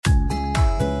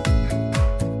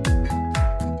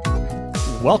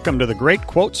Welcome to the Great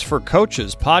Quotes for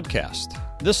Coaches podcast.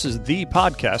 This is the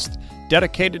podcast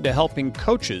dedicated to helping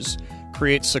coaches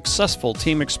create successful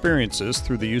team experiences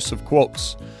through the use of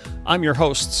quotes. I'm your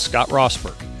host, Scott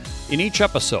Rosberg. In each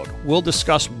episode, we'll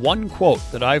discuss one quote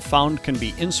that I've found can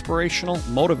be inspirational,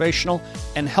 motivational,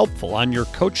 and helpful on your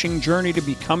coaching journey to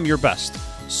become your best,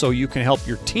 so you can help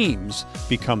your teams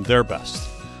become their best.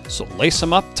 So lace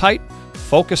them up tight,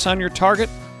 focus on your target,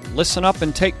 listen up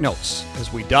and take notes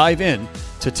as we dive in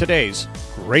to today's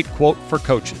Great Quote for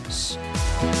Coaches.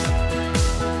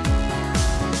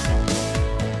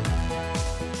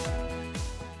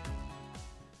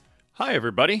 Hi,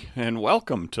 everybody, and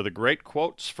welcome to the Great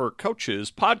Quotes for Coaches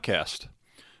podcast.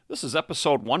 This is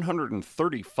episode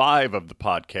 135 of the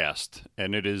podcast,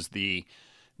 and it is the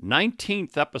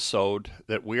 19th episode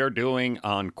that we are doing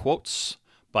on quotes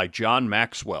by John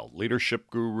Maxwell, leadership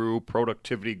guru,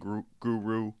 productivity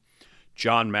guru,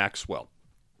 John Maxwell.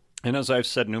 And as I've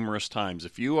said numerous times,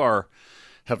 if you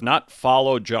have not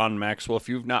followed John Maxwell, if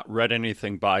you've not read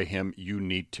anything by him, you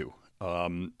need to.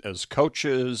 As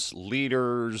coaches,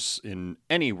 leaders in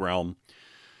any realm,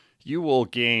 you will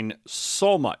gain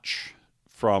so much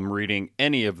from reading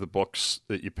any of the books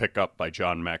that you pick up by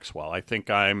John Maxwell. I think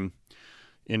I'm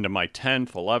into my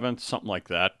 10th, 11th, something like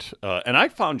that. And I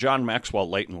found John Maxwell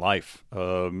late in life.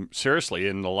 Seriously,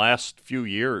 in the last few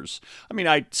years. I mean,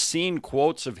 I'd seen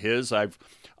quotes of his.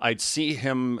 I'd see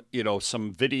him,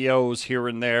 some videos here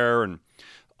and there, and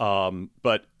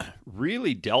but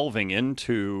really delving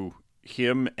into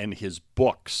him and his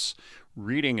books,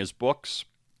 reading his books,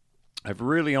 I've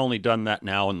really only done that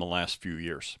now in the last few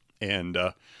years. And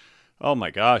oh my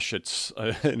gosh,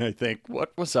 and I think,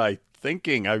 what was I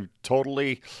thinking? I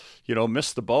totally,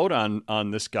 missed the boat on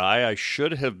this guy. I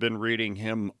should have been reading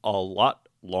him a lot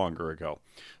longer ago,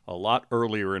 a lot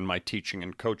earlier in my teaching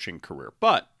and coaching career.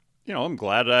 But I'm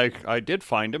glad I did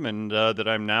find him, and that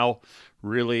I'm now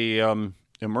really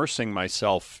immersing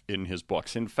myself in his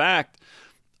books. In fact,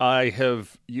 I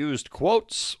have used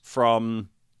quotes from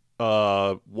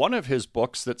one of his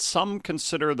books that some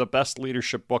consider the best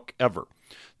leadership book ever,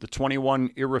 The 21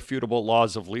 Irrefutable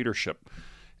Laws of Leadership.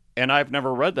 And I've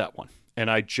never read that one.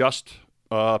 And I just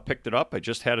picked it up. I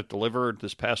just had it delivered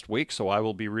this past week, so I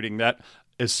will be reading that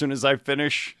as soon as I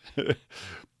finish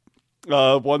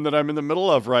one that I'm in the middle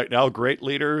of right now. Good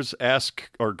leaders ask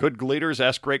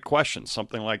great questions,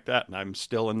 something like that. And I'm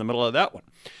still in the middle of that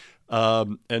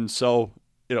one. And so,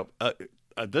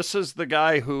 this is the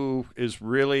guy who is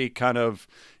really kind of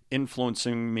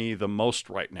influencing me the most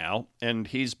right now. And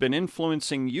he's been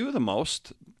influencing you the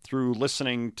most through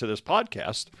listening to this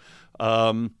podcast,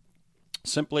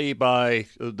 simply by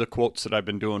the quotes that I've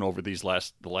been doing over the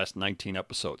last 19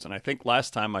 episodes. And I think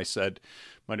last time I said,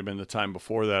 might have been the time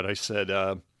before that, I said,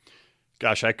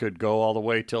 gosh, I could go all the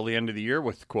way till the end of the year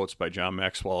with quotes by John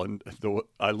Maxwell. And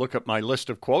I look at my list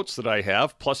of quotes that I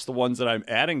have, plus the ones that I'm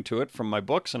adding to it from my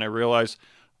books, and I realize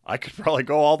I could probably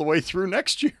go all the way through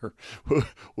next year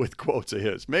with quotes of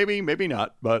his. Maybe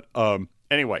not. But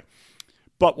anyway.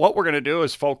 But what we're going to do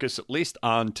is focus at least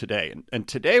on today. And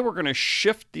today we're going to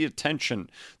shift the attention.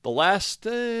 The last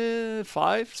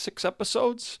 5-6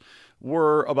 episodes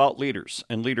were about leaders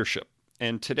and leadership.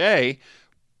 And today,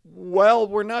 well,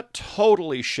 we're not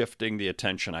totally shifting the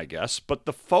attention, I guess, but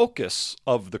the focus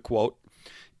of the quote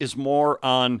is more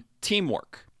on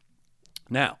teamwork.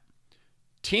 Now,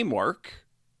 teamwork,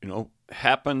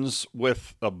 happens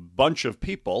with a bunch of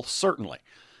people, certainly,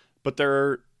 but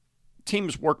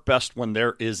teams work best when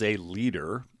there is a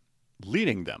leader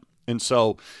leading them. And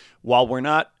so while we're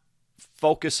not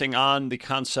focusing on the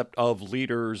concept of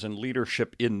leaders and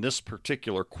leadership in this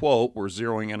particular quote, we're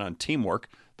zeroing in on teamwork.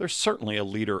 There's certainly a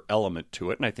leader element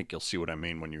to it, and I think you'll see what I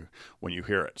mean when you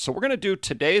hear it. So we're going to do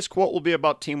today's quote will be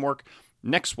about teamwork.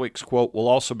 Next week's quote will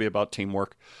also be about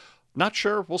teamwork. Not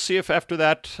sure. We'll see if after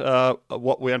that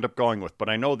what we end up going with. But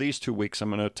I know these 2 weeks I'm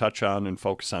going to touch on and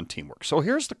focus on teamwork. So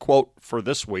here's the quote for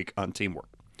this week on teamwork.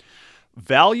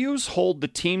 Values hold the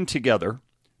team together,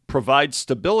 provide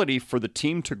stability for the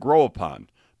team to grow upon,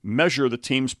 measure the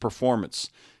team's performance,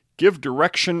 give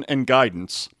direction and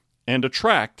guidance, and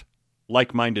attract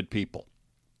like-minded people.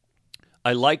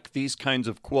 I like these kinds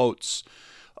of quotes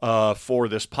for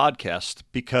this podcast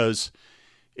because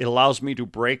it allows me to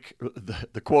break,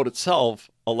 the quote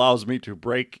itself allows me to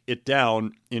break it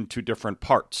down into different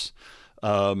parts.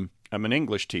 I'm an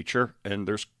English teacher, and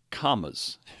there's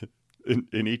commas.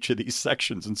 in each of these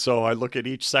sections. And so I look at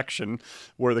each section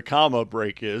where the comma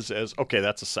break is as, okay,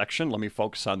 that's a section. Let me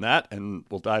focus on that, and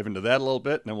we'll dive into that a little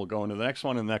bit, and then we'll go into the next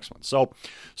one and the next one. So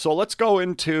let's go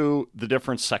into the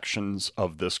different sections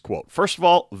of this quote. First of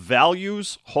all,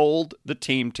 values hold the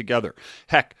team together.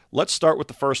 Heck, let's start with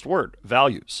the first word,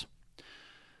 values.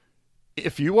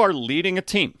 If you are leading a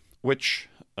team, which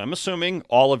I'm assuming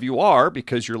all of you are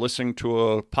because you're listening to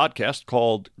a podcast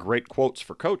called Great Quotes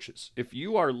for Coaches. If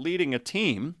you are leading a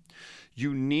team,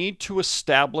 you need to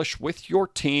establish with your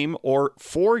team or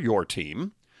for your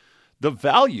team the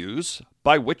values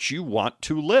by which you want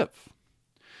to live.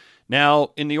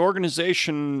 Now, in the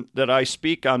organization that I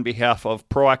speak on behalf of,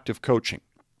 Proactive Coaching,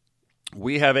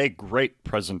 we have a great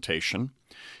presentation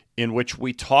in which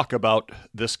we talk about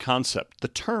this concept. The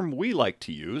term we like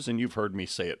to use, and you've heard me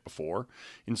say it before,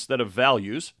 instead of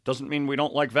values, doesn't mean we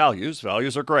don't like values.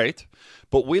 Values are great,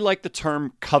 but we like the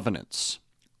term covenants,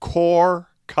 core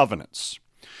covenants.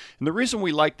 And the reason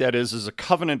we like that is a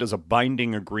covenant is a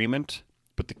binding agreement,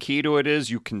 but the key to it is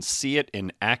you can see it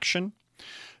in action.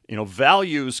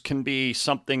 Values can be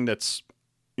something that's,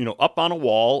 up on a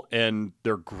wall, and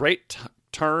they're great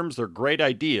terms, they're great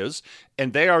ideas,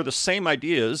 and they are the same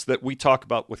ideas that we talk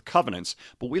about with covenants,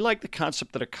 but we like the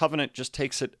concept that a covenant just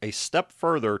takes it a step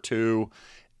further to,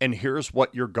 and here's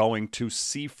what you're going to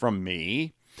see from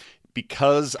me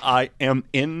because I am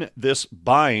in this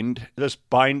binding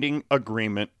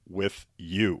agreement with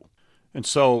you. And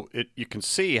so you can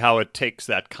see how it takes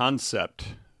that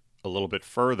concept a little bit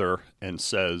further and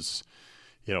says,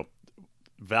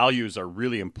 values are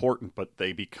really important, but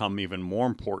they become even more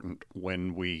important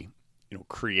when we,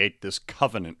 create this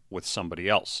covenant with somebody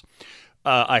else.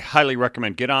 I highly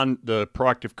recommend get on the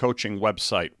Proactive Coaching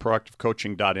website,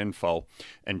 proactivecoaching.info,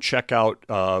 and check out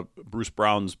Bruce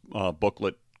Brown's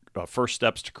booklet, First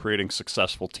Steps to Creating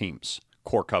Successful Teams,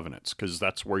 Core Covenants, because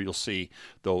that's where you'll see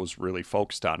those really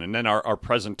focused on. And then our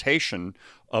presentation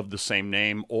of the same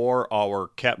name or our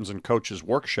Captains and Coaches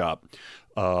workshop,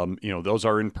 those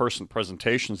are in-person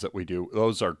presentations that we do.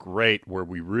 Those are great where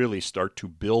we really start to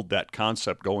build that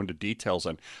concept, go into details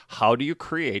on how do you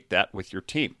create that with your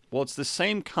team. Well, it's the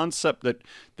same concept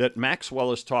that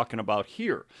Maxwell is talking about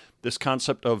here, this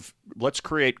concept of let's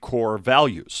create core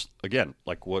values. Again,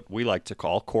 like what we like to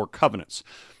call core covenants.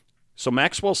 So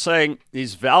Maxwell's saying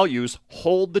these values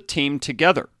hold the team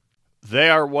together. They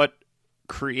are what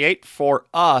create for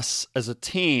us as a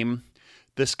team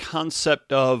this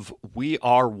concept of we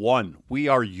are one, we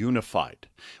are unified.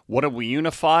 What are we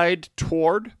unified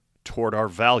toward? Toward our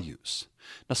values.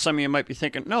 Now, some of you might be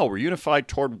thinking, no, we're unified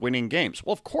toward winning games.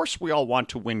 Well, of course we all want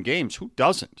to win games. Who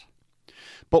doesn't?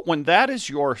 But when that is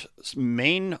your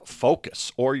main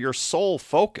focus or your sole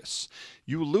focus,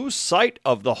 you lose sight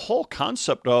of the whole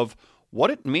concept of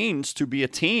what it means to be a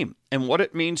team and what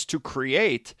it means to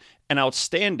create an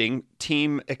outstanding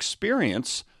team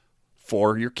experience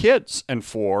for your kids and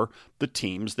for the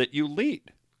teams that you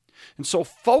lead. And so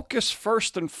focus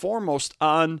first and foremost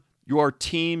on your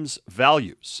team's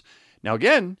values. Now,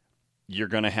 again, you're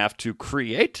going to have to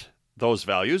create those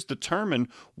values, determine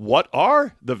what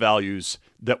are the values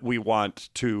that we want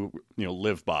to,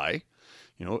 live by,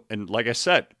 and like I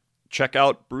said, check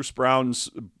out Bruce Brown's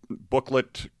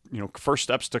booklet, First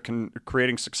Steps to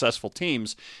Creating Successful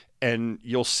Teams, and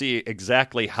you'll see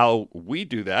exactly how we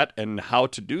do that and how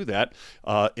to do that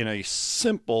in a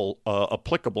simple,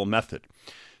 applicable method.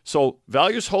 So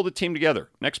values hold the team together.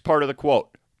 Next part of the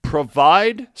quote,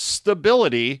 provide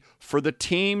stability for the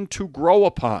team to grow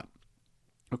upon.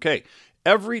 Okay,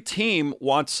 every team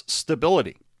wants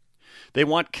stability. They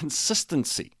want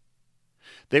consistency.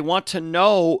 They want to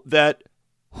know that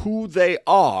who they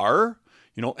are,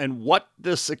 and what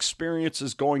this experience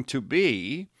is going to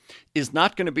be is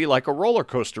not going to be like a roller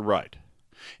coaster ride.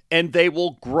 And they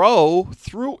will grow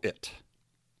through it.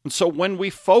 And so when we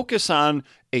focus on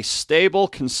a stable,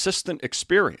 consistent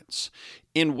experience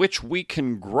in which we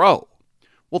can grow,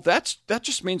 well, that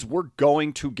just means we're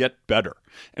going to get better.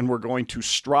 And we're going to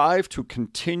strive to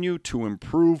continue to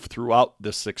improve throughout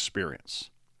this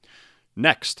experience.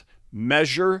 Next,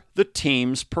 measure the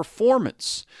team's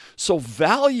performance. So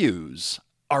values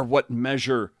are what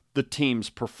measure the team's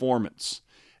performance.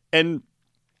 And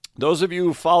those of you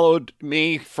who followed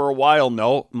me for a while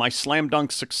know my Slam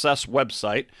Dunk Success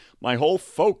website, my whole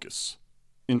focus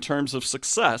in terms of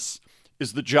success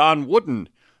is the John Wooden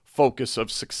focus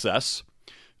of success.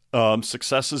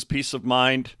 Success is peace of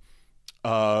mind,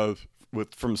 from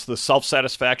the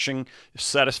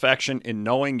satisfaction in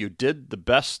knowing you did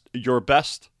your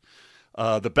best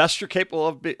you're capable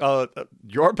of,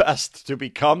 your best to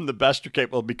become the best you're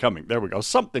capable of becoming. There we go,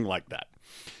 something like that.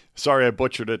 Sorry, I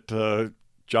butchered it,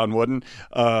 John Wooden.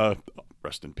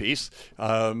 Rest in peace.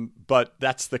 But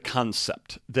that's the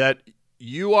concept, that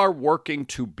you are working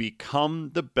to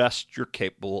become the best you're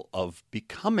capable of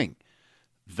becoming.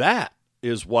 That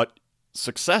is what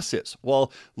success is.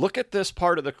 Well, look at this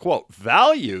part of the quote.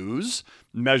 Values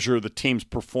measure the team's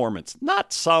performance,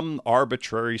 not some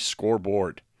arbitrary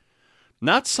scoreboard,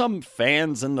 not some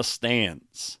fans in the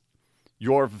stands.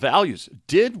 Your values.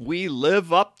 Did we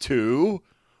live up to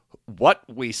what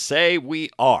we say we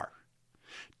are?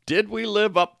 Did we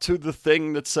live up to the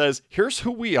thing that says, here's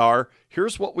who we are,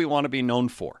 here's what we want to be known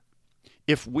for?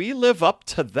 If we live up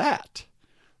to that,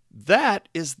 that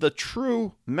is the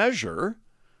true measure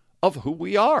of who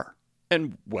we are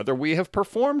and whether we have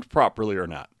performed properly or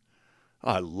not.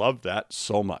 I love that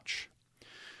so much.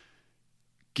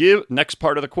 Next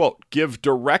part of the quote, give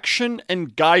direction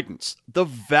and guidance. The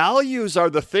values are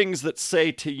the things that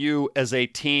say to you as a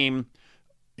team,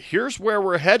 here's where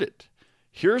we're headed.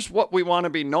 Here's what we want to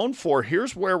be known for.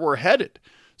 Here's where we're headed.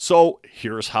 So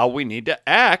here's how we need to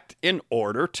act in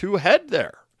order to head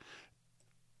there.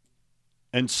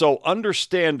 And so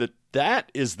understand that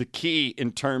that is the key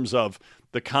in terms of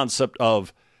the concept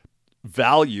of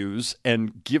values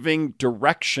and giving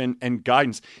direction and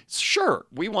guidance. Sure,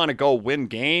 we want to go win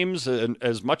games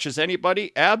as much as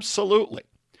anybody. Absolutely.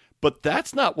 But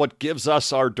that's not what gives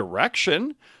us our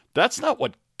direction. That's not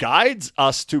what guides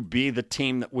us to be the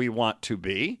team that we want to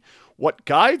be. What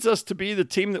guides us to be the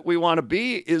team that we want to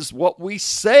be is what we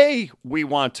say we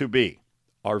want to be,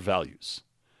 our values.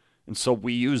 And so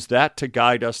we use that to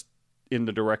guide us in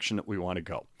the direction that we want to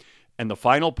go. And the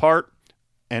final part,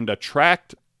 and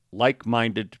attract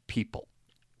like-minded people.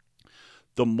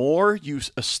 The more you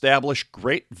establish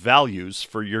great values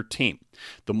for your team,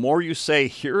 the more you say,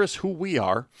 here is who we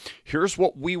are, here's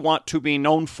what we want to be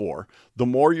known for, the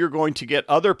more you're going to get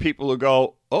other people who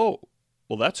go, oh,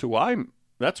 well, that's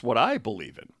what I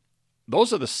believe in.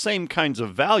 Those are the same kinds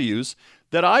of values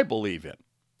that I believe in.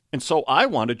 And so I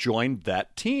want to join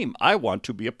that team. I want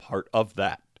to be a part of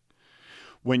that.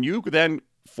 When you then,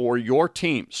 for your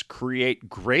teams, create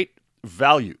great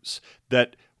values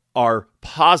that are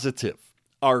positive,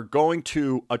 are going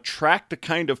to attract the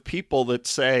kind of people that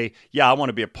say, yeah, I want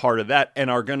to be a part of that, and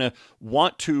are going to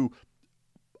want to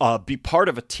be part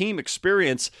of a team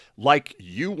experience like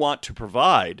you want to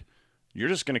provide, you're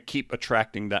just going to keep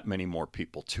attracting that many more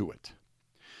people to it.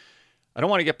 I don't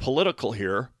want to get political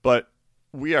here, but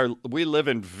we live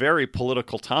in very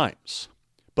political times.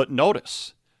 But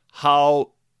notice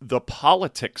how the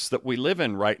politics that we live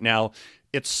in right now,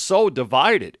 it's so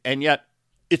divided, and yet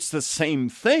it's the same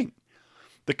thing.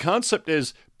 The concept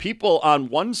is people on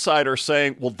one side are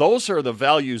saying, well, those are the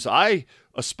values I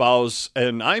espouse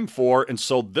and I'm for, and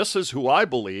so this is who I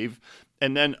believe.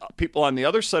 And then people on the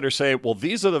other side are saying, well,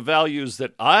 these are the values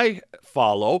that I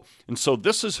follow, and so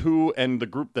this is who and the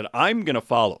group that I'm going to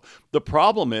follow. The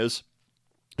problem is,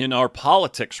 in our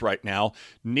politics right now,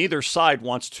 neither side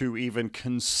wants to even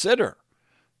consider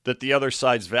that the other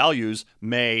side's values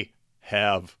may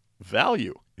have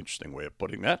value. Interesting way of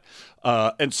putting that.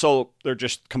 And so they're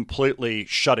just completely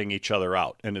shutting each other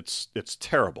out, and it's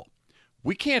terrible.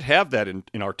 We can't have that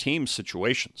in our team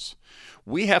situations.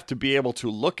 We have to be able to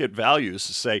look at values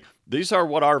to say, these are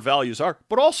what our values are,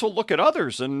 but also look at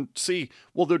others and see,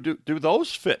 well, do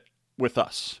those fit with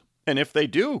us? And if they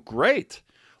do, great.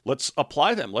 Let's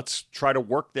apply them. Let's try to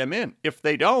work them in. If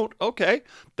they don't, okay,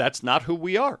 that's not who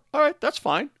we are. All right, that's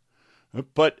fine.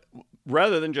 But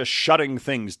rather than just shutting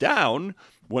things down,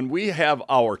 when we have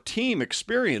our team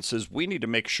experiences, we need to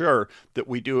make sure that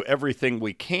we do everything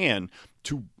we can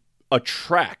to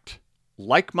attract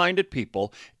like-minded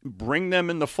people, bring them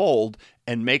in the fold,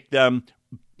 and make them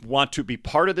want to be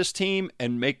part of this team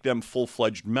and make them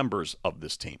full-fledged members of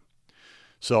this team.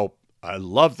 So I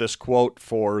love this quote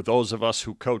for those of us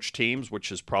who coach teams,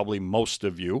 which is probably most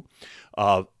of you.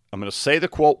 I'm going to say the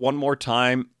quote one more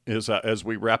time as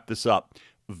we wrap this up.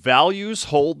 Values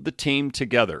hold the team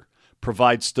together,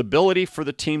 provide stability for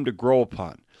the team to grow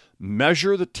upon,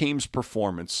 measure the team's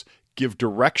performance, give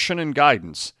direction and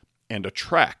guidance, and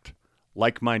attract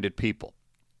like-minded people.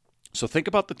 So think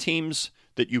about the teams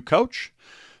that you coach,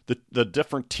 the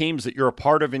different teams that you're a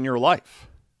part of in your life.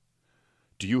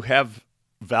 Do you have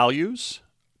values?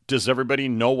 Does everybody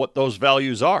know what those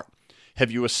values are?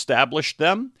 Have you established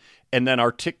them and then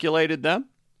articulated them?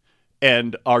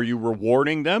 And are you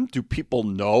rewarding them? Do people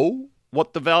know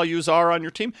what the values are on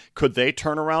your team? Could they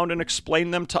turn around and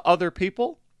explain them to other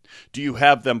people? Do you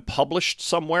have them published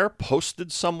somewhere,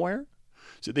 posted somewhere?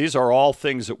 So these are all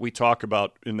things that we talk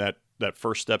about in that that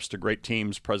First Steps to Great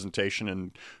Teams presentation,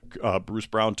 and Bruce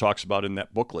Brown talks about in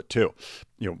that booklet too,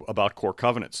 about core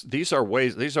covenants. These are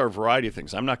a variety of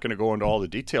things. I'm not going to go into all the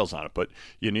details on it, but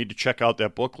you need to check out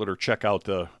that booklet or check out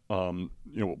the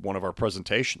one of our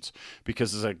presentations,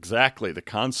 because it's exactly the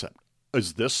concept.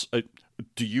 Is this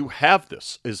do you have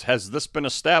this? Has this been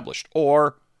established,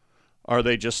 or are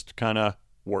they just kind of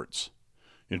words?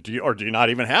 Do you not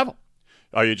even have them?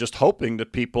 Are you just hoping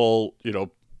that people,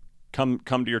 come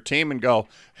to your team and go,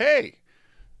 hey,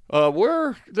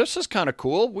 this is kind of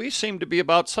cool. We seem to be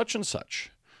about such and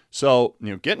such. So,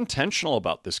 get intentional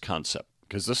about this concept,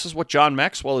 because this is what John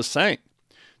Maxwell is saying.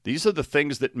 These are the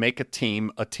things that make a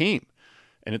team a team.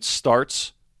 And it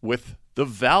starts with the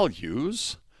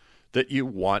values that you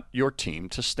want your team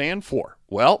to stand for.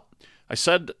 Well, I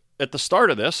said at the start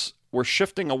of this, we're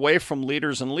shifting away from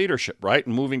leaders and leadership, right?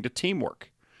 And moving to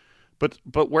teamwork.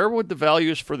 But where would the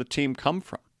values for the team come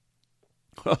from?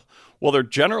 Well, they're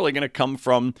generally going to come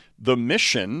from the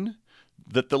mission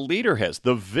that the leader has,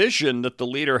 the vision that the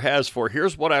leader has for,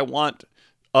 here's what I want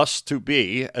us to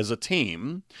be as a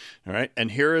team, all right?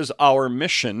 And here is our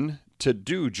mission to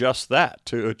do just that,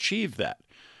 to achieve that,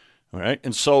 all right?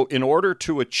 And so in order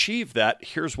to achieve that,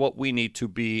 here's what we need to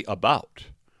be about.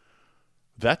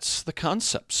 That's the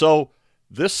concept. So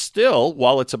this still,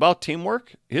 while it's about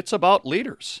teamwork, it's about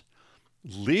leaders.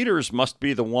 Leaders must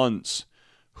be the ones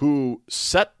who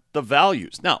set the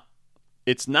values. Now,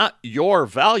 it's not your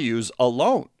values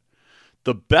alone.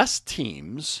 The best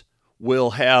teams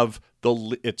will have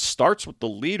it starts with the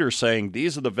leader saying,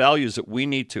 these are the values that we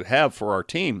need to have for our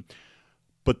team,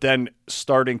 but then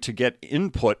starting to get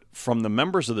input from the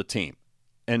members of the team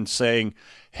and saying,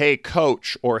 hey,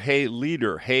 coach, or hey,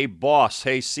 leader, hey, boss,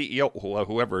 hey, CEO,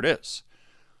 whoever it is.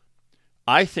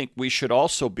 I think we should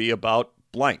also be about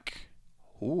blank.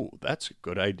 Ooh, that's a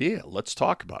good idea. Let's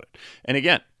talk about it. And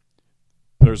again,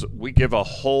 we give a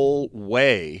whole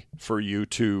way for you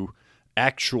to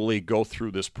actually go through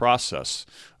this process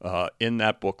in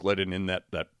that booklet and in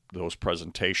those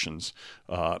presentations,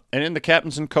 and in the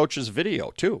Captains and Coaches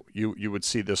video too. You would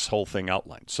see this whole thing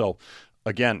outlined. So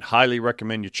again, highly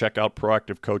recommend you check out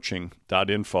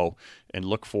proactivecoaching.info and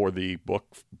look for the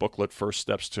booklet, First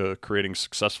Steps to Creating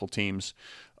Successful Teams.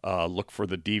 Look for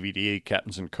the DVD,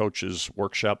 Captains and Coaches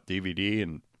Workshop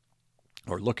DVD,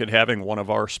 or look at having one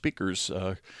of our speakers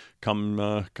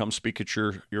come speak at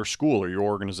your school or your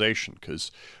organization,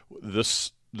 because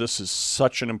this is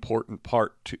such an important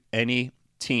part to any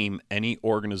team, any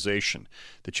organization,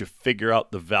 that you figure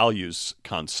out the values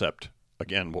concept,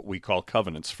 again, what we call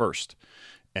covenants first,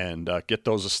 and get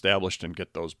those established and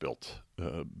get those built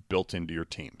into your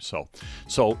team.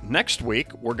 So next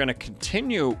week, we're going to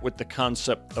continue with the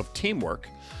concept of teamwork,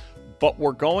 but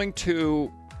we're going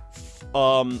to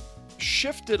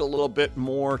shift it a little bit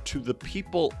more to the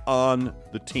people on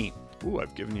the team. Ooh,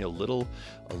 I've given you a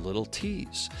little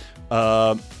tease.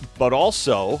 But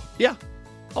also,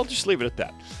 I'll just leave it at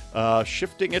that.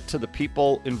 Shifting it to the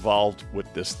people involved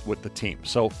with the team.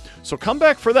 So come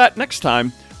back for that next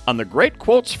time on the Great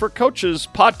Quotes for Coaches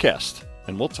podcast,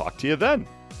 and we'll talk to you then.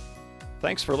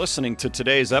 Thanks for listening to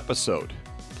today's episode.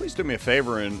 Please do me a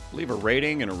favor and leave a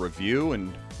rating and a review,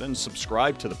 and then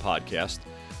subscribe to the podcast.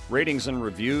 Ratings and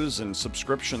reviews and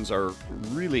subscriptions are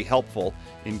really helpful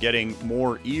in getting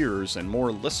more ears and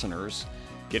more listeners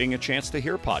getting a chance to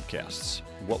hear podcasts.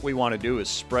 What we want to do is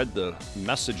spread the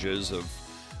messages of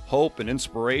hope and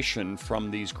inspiration from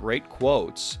these great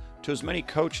quotes to as many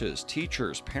coaches,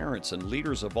 teachers, parents, and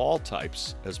leaders of all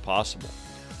types as possible.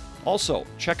 Also,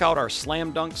 check out our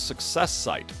Slam Dunk Success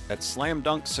site at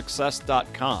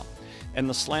slamdunksuccess.com and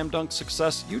the Slam Dunk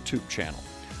Success YouTube channel,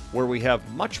 where we have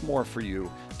much more for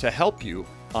you to help you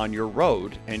on your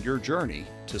road and your journey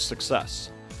to success.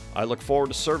 I look forward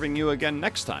to serving you again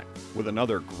next time with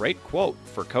another great quote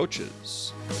for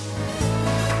coaches.